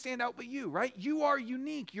one can stand out but you, right? You are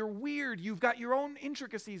unique. You're weird. You've got your own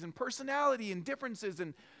intricacies and personality and differences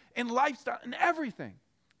and lifestyle and everything.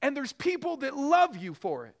 And there's people that love you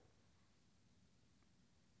for it.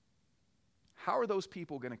 How are those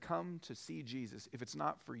people going to come to see Jesus if it's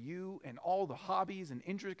not for you and all the hobbies and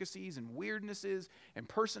intricacies and weirdnesses and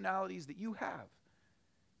personalities that you have?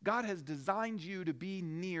 God has designed you to be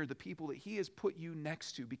near the people that he has put you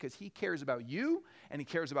next to because he cares about you and he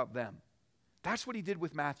cares about them. That's what he did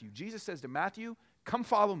with Matthew. Jesus says to Matthew, come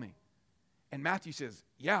follow me. And Matthew says,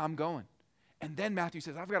 yeah, I'm going. And then Matthew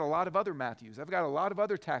says, I've got a lot of other Matthews. I've got a lot of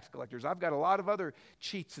other tax collectors. I've got a lot of other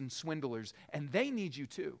cheats and swindlers, and they need you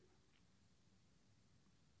too.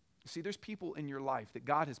 See, there's people in your life that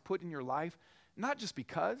God has put in your life, not just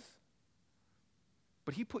because,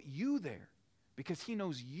 but he put you there because he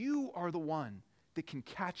knows you are the one that can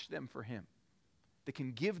catch them for him, that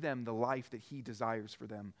can give them the life that he desires for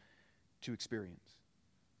them to experience.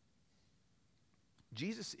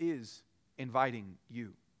 Jesus is inviting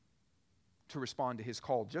you to respond to his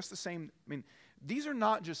call. Just the same, I mean, these are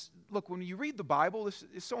not just, look, when you read the Bible, this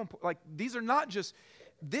is so important. Like, this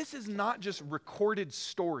is not just recorded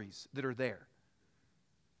stories that are there.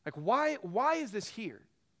 Like, why is this here?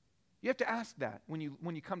 You have to ask that when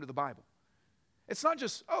you come to the Bible. It's not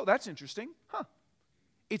just, oh, that's interesting, huh?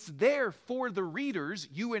 It's there for the readers,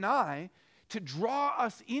 you and I, to draw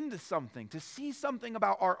us into something, to see something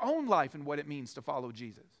about our own life and what it means to follow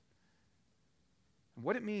Jesus. And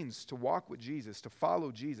what it means to walk with Jesus, to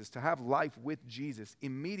follow Jesus, to have life with Jesus.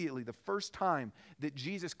 Immediately, the first time that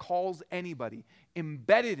Jesus calls anybody,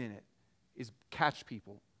 embedded in it is catch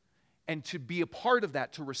people. And to be a part of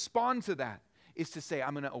that, to respond to that, is to say,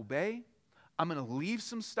 I'm going to obey, I'm going to leave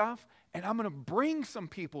some stuff, and I'm going to bring some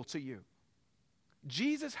people to you.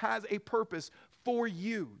 Jesus has a purpose for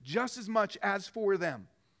you just as much as for them.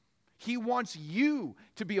 He wants you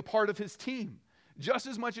to be a part of his team just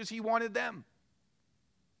as much as he wanted them.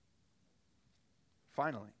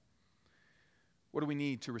 Finally, what do we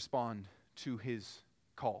need to respond to his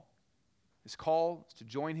call? His call is to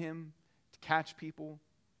join him, to catch people.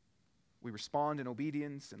 We respond in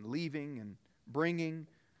obedience and leaving and bringing.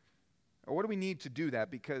 Or what do we need to do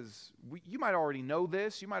that? Because you might already know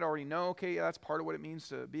this. You might already know, okay, that's part of what it means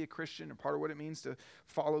to be a Christian, or part of what it means to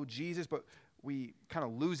follow Jesus, but we kind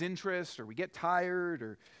of lose interest, or we get tired,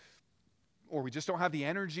 or we just don't have the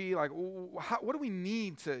energy. Like, what do we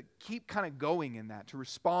need to keep kind of going in that, to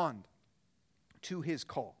respond to his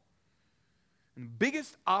call? And the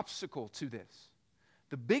biggest obstacle to this,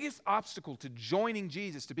 the biggest obstacle to joining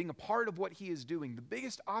Jesus, to being a part of what he is doing, the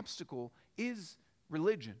biggest obstacle is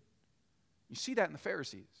religion. You see that in the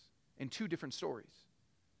Pharisees in two different stories.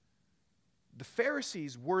 The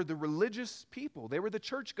Pharisees were the religious people. They were the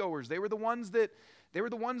churchgoers. They were the ones that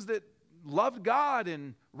loved God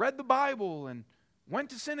and read the Bible and went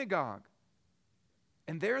to synagogue.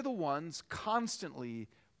 And they're the ones constantly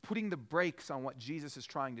putting the brakes on what Jesus is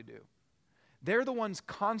trying to do. They're the ones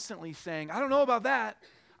constantly saying, I don't know about that.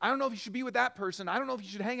 I don't know if you should be with that person. I don't know if you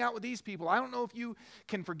should hang out with these people. I don't know if you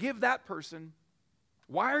can forgive that person.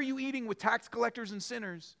 Why are you eating with tax collectors and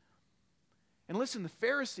sinners? And listen, the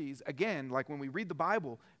Pharisees, again, like when we read the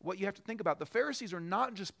Bible, what you have to think about, the Pharisees are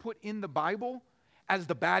not just put in the Bible as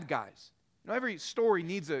the bad guys. You know, every story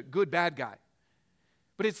needs a good bad guy.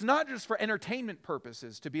 But it's not just for entertainment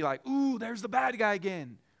purposes to be like, ooh, there's the bad guy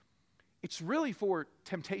again. It's really for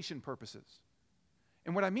temptation purposes.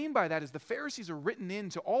 And what I mean by that is the Pharisees are written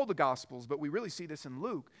into all the Gospels, but we really see this in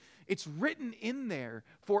Luke. It's written in there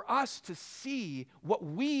for us to see what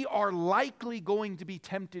we are likely going to be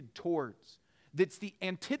tempted towards. That's the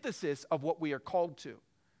antithesis of what we are called to.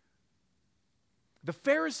 The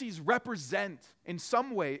Pharisees represent in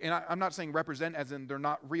some way, and I'm not saying represent as in they're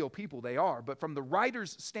not real people, they are, but from the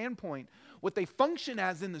writer's standpoint, what they function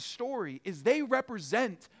as in the story is they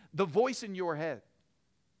represent the voice in your head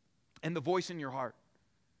and the voice in your heart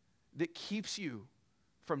that keeps you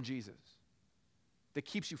from Jesus, that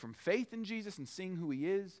keeps you from faith in Jesus and seeing who he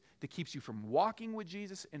is, that keeps you from walking with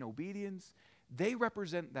Jesus in obedience. They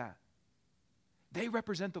represent that. They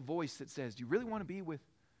represent the voice that says, do you really want to be with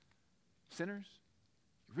sinners?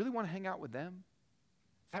 You really want to hang out with them?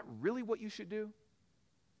 Is that really what you should do?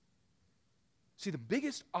 See, the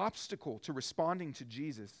biggest obstacle to responding to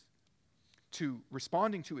Jesus, to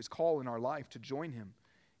responding to his call in our life to join him,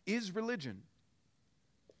 is religion,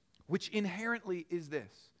 which inherently is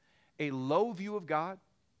this: a low view of God.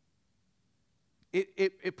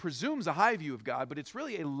 It presumes a high view of God, but it's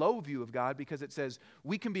really a low view of God because it says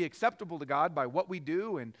we can be acceptable to God by what we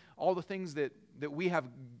do and all the things that we have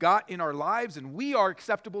got in our lives, and we are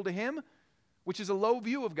acceptable to him, which is a low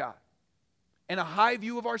view of God and a high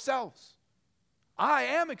view of ourselves. I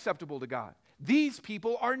am acceptable to God. These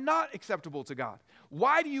people are not acceptable to God.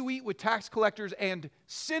 Why do you eat with tax collectors and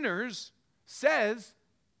sinners? Says,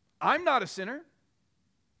 I'm not a sinner.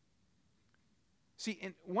 See,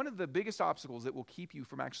 and one of the biggest obstacles that will keep you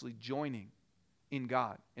from actually joining in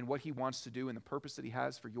God and what he wants to do and the purpose that he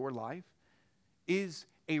has for your life is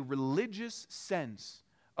a religious sense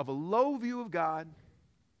of a low view of God,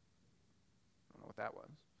 I don't know what that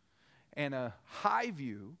was, and a high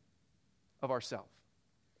view of ourself.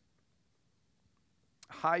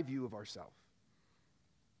 High view of ourself.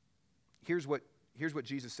 Here's what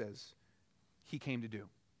Jesus says he came to do.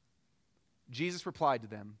 Jesus replied to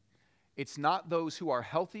them, it's not those who are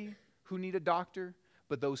healthy who need a doctor,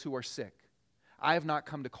 but those who are sick. I have not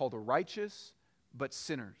come to call the righteous, but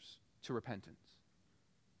sinners to repentance.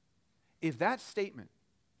 If that statement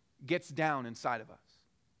gets down inside of us,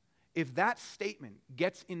 if that statement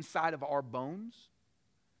gets inside of our bones,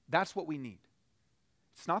 that's what we need.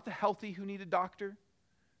 It's not the healthy who need a doctor,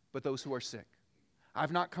 but those who are sick.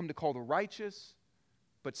 I've not come to call the righteous,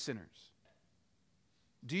 but sinners.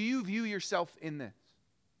 Do you view yourself in this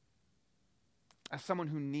as someone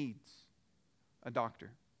who needs a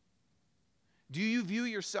doctor? Do you view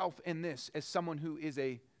yourself in this as someone who is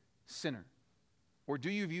a sinner? Or do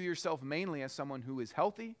you view yourself mainly as someone who is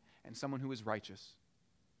healthy and someone who is righteous?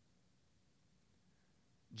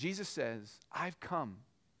 Jesus says, I've come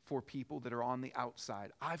for people that are on the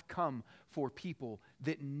outside. I've come for people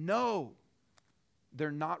that know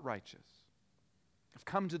they're not righteous. I've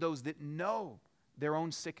come to those that know their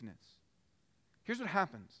own sickness. Here's what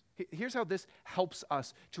happens. Here's how this helps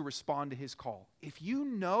us to respond to his call. If you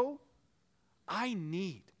know I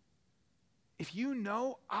need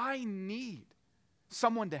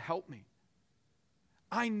someone to help me,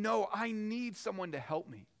 I know I need someone to help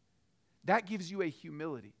me, that gives you a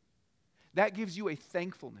humility. That gives you a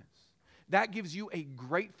thankfulness. That gives you a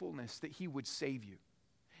gratefulness that he would save you.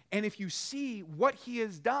 And if you see what he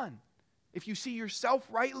has done, if you see yourself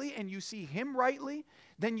rightly and you see him rightly,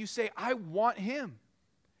 then you say, I want him.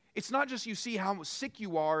 It's not just you see how sick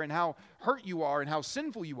you are and how hurt you are and how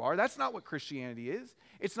sinful you are. That's not what Christianity is.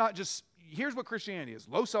 It's not just, here's what Christianity is,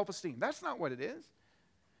 low self-esteem. That's not what it is.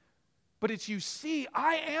 But it's you see,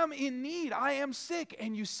 I am in need, I am sick,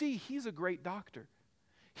 and you see he's a great doctor.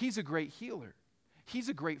 He's a great healer. He's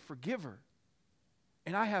a great forgiver.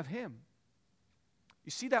 And I have him.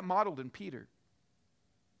 You see that modeled in Peter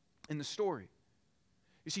in the story.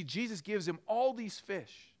 You see, Jesus gives him all these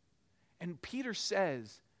fish. And Peter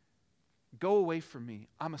says, go away from me,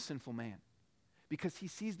 I'm a sinful man. Because he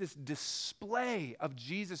sees this display of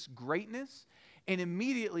Jesus' greatness, and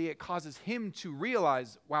immediately it causes him to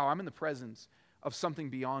realize, wow, I'm in the presence of something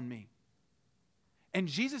beyond me. And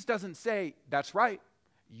Jesus doesn't say, that's right,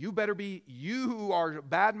 you are a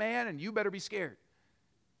bad man and you better be scared.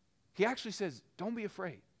 He actually says, don't be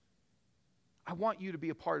afraid. I want you to be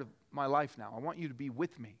a part of my life now. I want you to be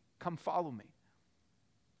with me. Come follow me.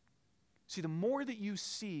 See, the more that you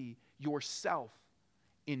see yourself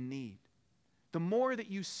in need, the more that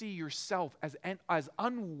you see yourself as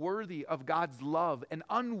unworthy of God's love and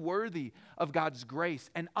unworthy of God's grace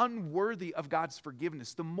and unworthy of God's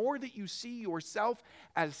forgiveness, the more that you see yourself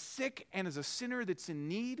as sick and as a sinner that's in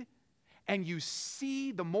need, and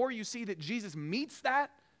the more you see that Jesus meets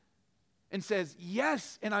that and says,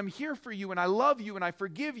 yes, and I'm here for you, and I love you, and I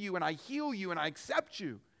forgive you, and I heal you, and I accept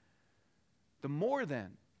you, the more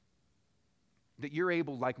then that you're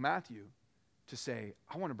able, like Matthew, to say,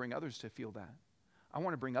 I want to bring others to feel that. I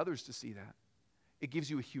want to bring others to see that. It gives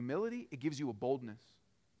you a humility. It gives you a boldness.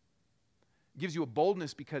 It gives you a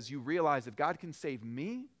boldness because you realize if God can save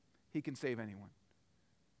me, he can save anyone.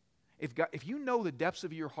 If you know the depths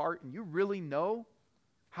of your heart and you really know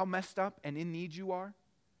how messed up and in need you are,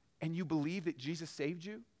 and you believe that Jesus saved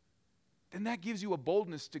you, then that gives you a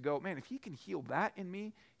boldness to go, man, if he can heal that in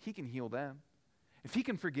me, he can heal them. If he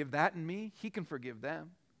can forgive that in me, he can forgive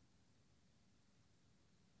them.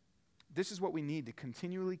 This is what we need to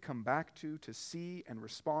continually come back to see and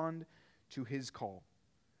respond to his call.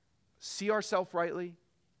 See ourselves rightly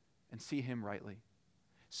and see him rightly.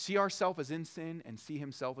 See ourselves as in sin and see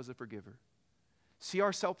himself as a forgiver. See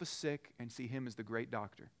ourselves as sick and see him as the great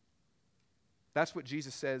doctor. That's what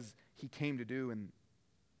Jesus says he came to do, and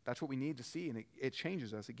that's what we need to see, and it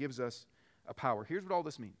changes us. It gives us a power. Here's what all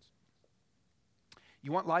this means.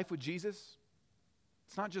 You want life with Jesus?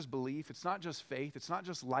 It's not just belief. It's not just faith. It's not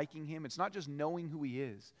just liking him. It's not just knowing who he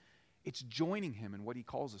is. It's joining him in what he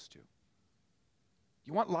calls us to.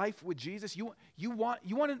 You want life with Jesus? You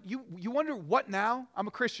wonder, what now? I'm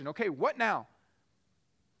a Christian. Okay, what now?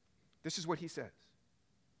 This is what he says.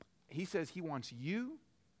 He says he wants you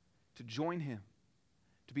to join him,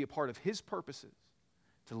 to be a part of his purposes,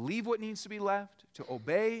 to leave what needs to be left, to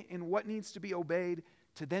obey in what needs to be obeyed,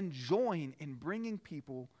 to then join in bringing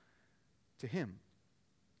people to him.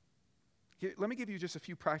 Here, let me give you just a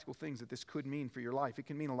few practical things that this could mean for your life. It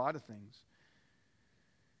can mean a lot of things.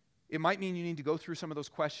 It might mean you need to go through some of those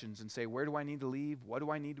questions and say, where do I need to leave? What do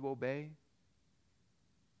I need to obey?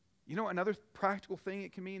 You know, another practical thing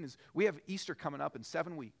it can mean is we have Easter coming up in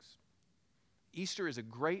 7 weeks. Easter is a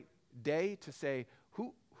great day to say,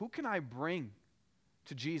 who can I bring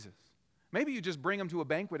to Jesus? Maybe you just bring them to a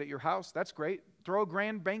banquet at your house. That's great. Throw a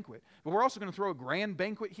grand banquet. But we're also going to throw a grand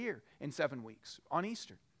banquet here in 7 weeks on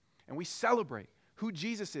Easter. And we celebrate who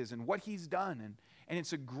Jesus is and what he's done. And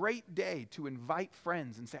it's a great day to invite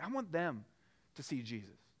friends and say, I want them to see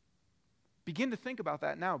Jesus. Begin to think about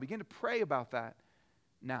that now. Begin to pray about that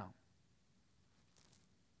now.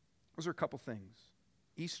 Those are a couple things.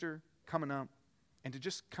 Easter coming up, and to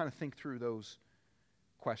just kind of think through those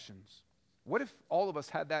questions. What if all of us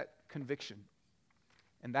had that conviction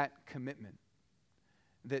and that commitment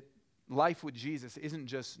that life with Jesus isn't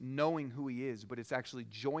just knowing who he is, but it's actually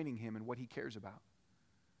joining him in what he cares about?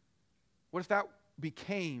 What if that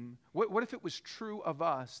became, what if it was true of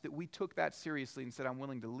us that we took that seriously and said, I'm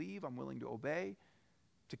willing to leave, I'm willing to obey,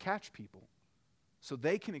 to catch people so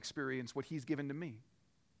they can experience what he's given to me?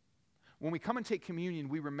 When we come and take communion,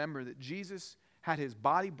 we remember that Jesus had his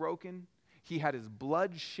body broken, he had his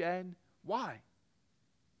blood shed. Why?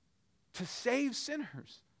 To save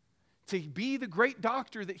sinners, to be the great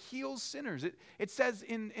doctor that heals sinners. It says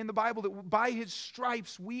in the Bible that by his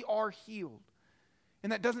stripes we are healed.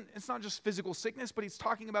 And it's not just physical sickness, but he's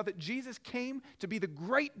talking about that Jesus came to be the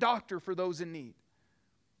great doctor for those in need.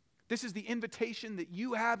 This is the invitation that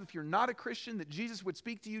you have if you're not a Christian, that Jesus would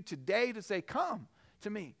speak to you today to say, come to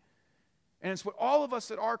me. And it's what all of us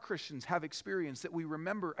that are Christians have experienced, that we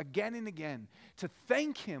remember again and again to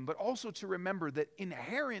thank him, but also to remember that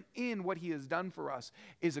inherent in what he has done for us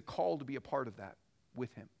is a call to be a part of that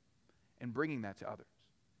with him and bringing that to others.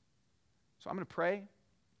 So I'm going to pray,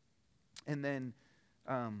 and then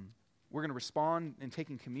we're going to respond in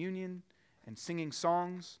taking communion and singing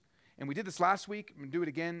songs. And we did this last week. I'm going to do it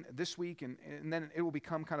again this week, and then it will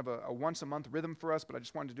become kind of a once-a-month rhythm for us, but I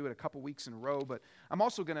just wanted to do it a couple weeks in a row. But I'm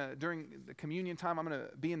also going to, during the communion time, I'm going to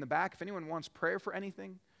be in the back. If anyone wants prayer for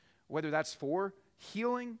anything, whether that's for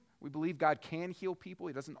healing, we believe God can heal people.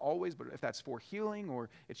 He doesn't always, but if that's for healing or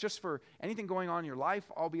it's just for anything going on in your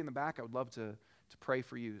life, I'll be in the back. I would love to pray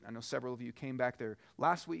for you. I know several of you came back there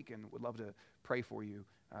last week and would love to pray for you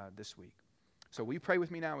this week. So will you pray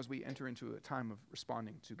with me now as we enter into a time of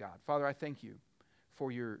responding to God? Father, I thank you for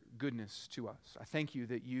your goodness to us. I thank you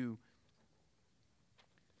that you,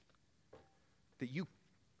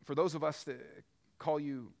 for those of us that call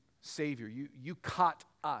you Savior, you caught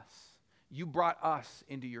us. You brought us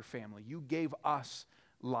into your family. You gave us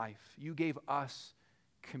life. You gave us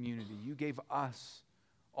community. You gave us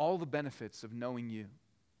all the benefits of knowing you.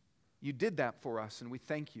 You did that for us, and we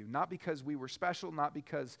thank you. Not because we were special, not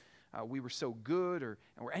because we were so good or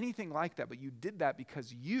anything like that, but you did that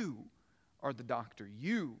because you are the doctor.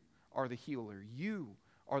 You are the healer. You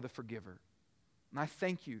are the forgiver. And I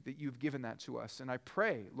thank you that you've given that to us. And I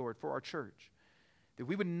pray, Lord, for our church, that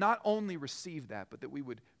we would not only receive that, but that we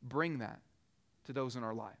would bring that to those in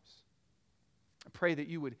our lives. I pray that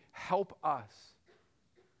you would help us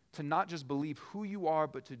to not just believe who you are,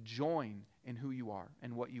 but to join in who you are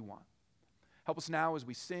and what you want. Help us now as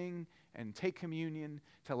we sing and take communion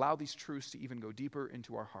to allow these truths to even go deeper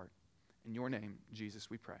into our heart. In your name, Jesus,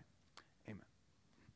 we pray.